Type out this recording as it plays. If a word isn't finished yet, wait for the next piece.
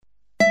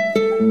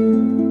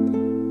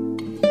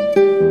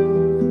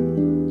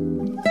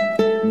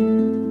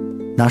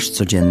Nasz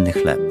codzienny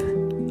chleb.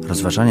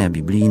 Rozważania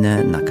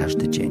biblijne na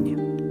każdy dzień.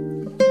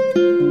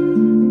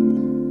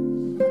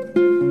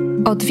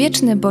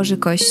 Odwieczny Boży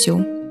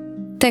Kościół.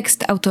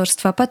 Tekst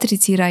autorstwa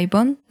Patrycji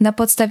Rajbon na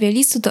podstawie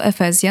listu do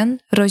Efezjan,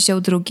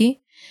 rozdział 2,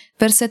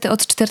 wersety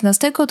od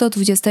 14 do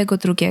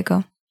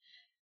 22.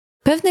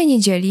 Pewnej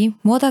niedzieli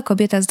młoda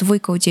kobieta z 2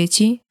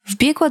 dzieci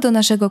wbiegła do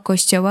naszego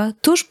kościoła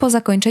tuż po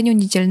zakończeniu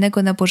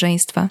niedzielnego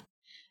nabożeństwa.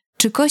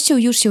 Czy kościół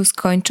już się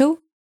skończył?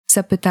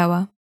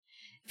 Zapytała.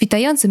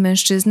 Witający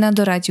mężczyzna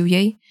doradził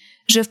jej,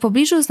 że w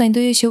pobliżu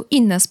znajduje się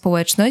inna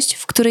społeczność,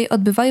 w której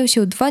odbywają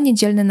się 2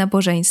 niedzielne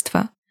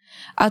nabożeństwa,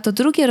 a to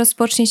drugie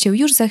rozpocznie się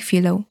już za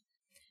chwilę.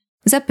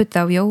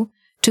 Zapytał ją,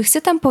 czy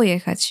chce tam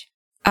pojechać,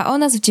 a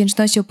ona z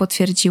wdzięcznością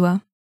potwierdziła.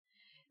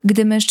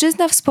 Gdy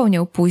mężczyzna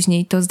wspomniał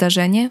później to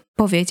zdarzenie,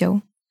 powiedział: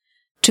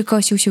 czy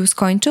kościół się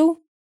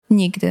skończył?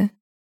 Nigdy.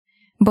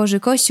 Boży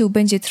Kościół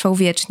będzie trwał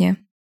wiecznie.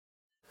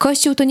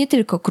 Kościół to nie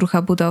tylko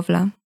krucha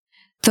budowla.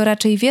 To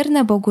raczej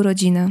wierna Bogu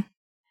rodzina.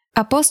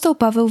 Apostoł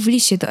Paweł w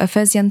liście do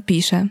Efezjan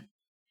pisze: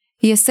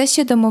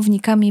 jesteście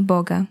domownikami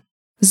Boga,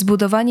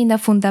 zbudowani na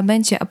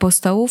fundamencie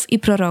apostołów i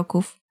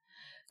proroków,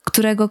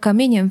 którego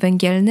kamieniem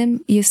węgielnym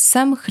jest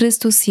sam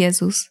Chrystus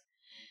Jezus,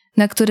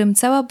 na którym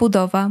cała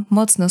budowa,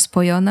 mocno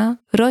spojona,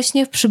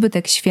 rośnie w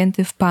przybytek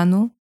święty w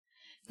Panu,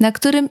 na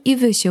którym i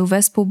wy się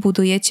wespół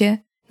budujecie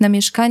na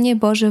mieszkanie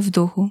Boże w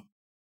duchu.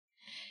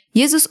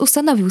 Jezus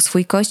ustanowił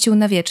swój Kościół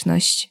na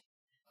wieczność.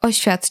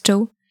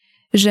 Oświadczył,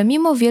 że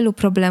mimo wielu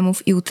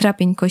problemów i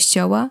utrapień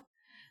Kościoła,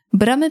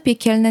 bramy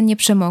piekielne nie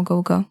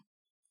przemogą go.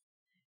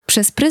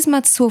 Przez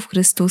pryzmat słów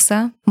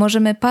Chrystusa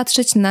możemy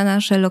patrzeć na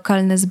nasze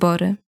lokalne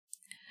zbory.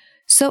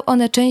 Są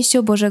one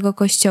częścią Bożego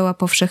Kościoła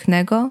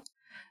powszechnego,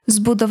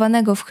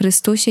 zbudowanego w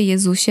Chrystusie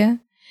Jezusie,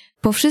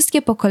 po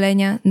wszystkie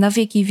pokolenia na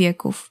wieki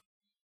wieków.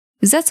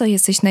 Za co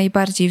jesteś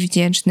najbardziej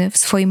wdzięczny w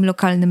swoim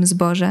lokalnym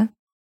zborze?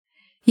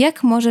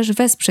 Jak możesz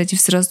wesprzeć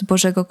wzrost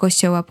Bożego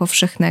Kościoła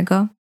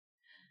powszechnego?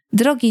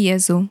 Drogi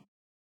Jezu,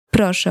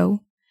 proszę,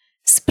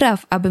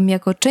 spraw, abym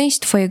jako część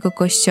Twojego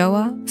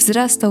Kościoła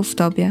wzrastał w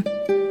Tobie.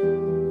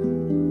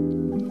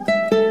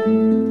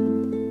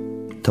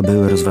 To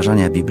były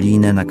rozważania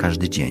biblijne na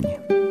każdy dzień.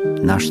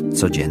 Nasz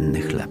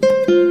codzienny chleb.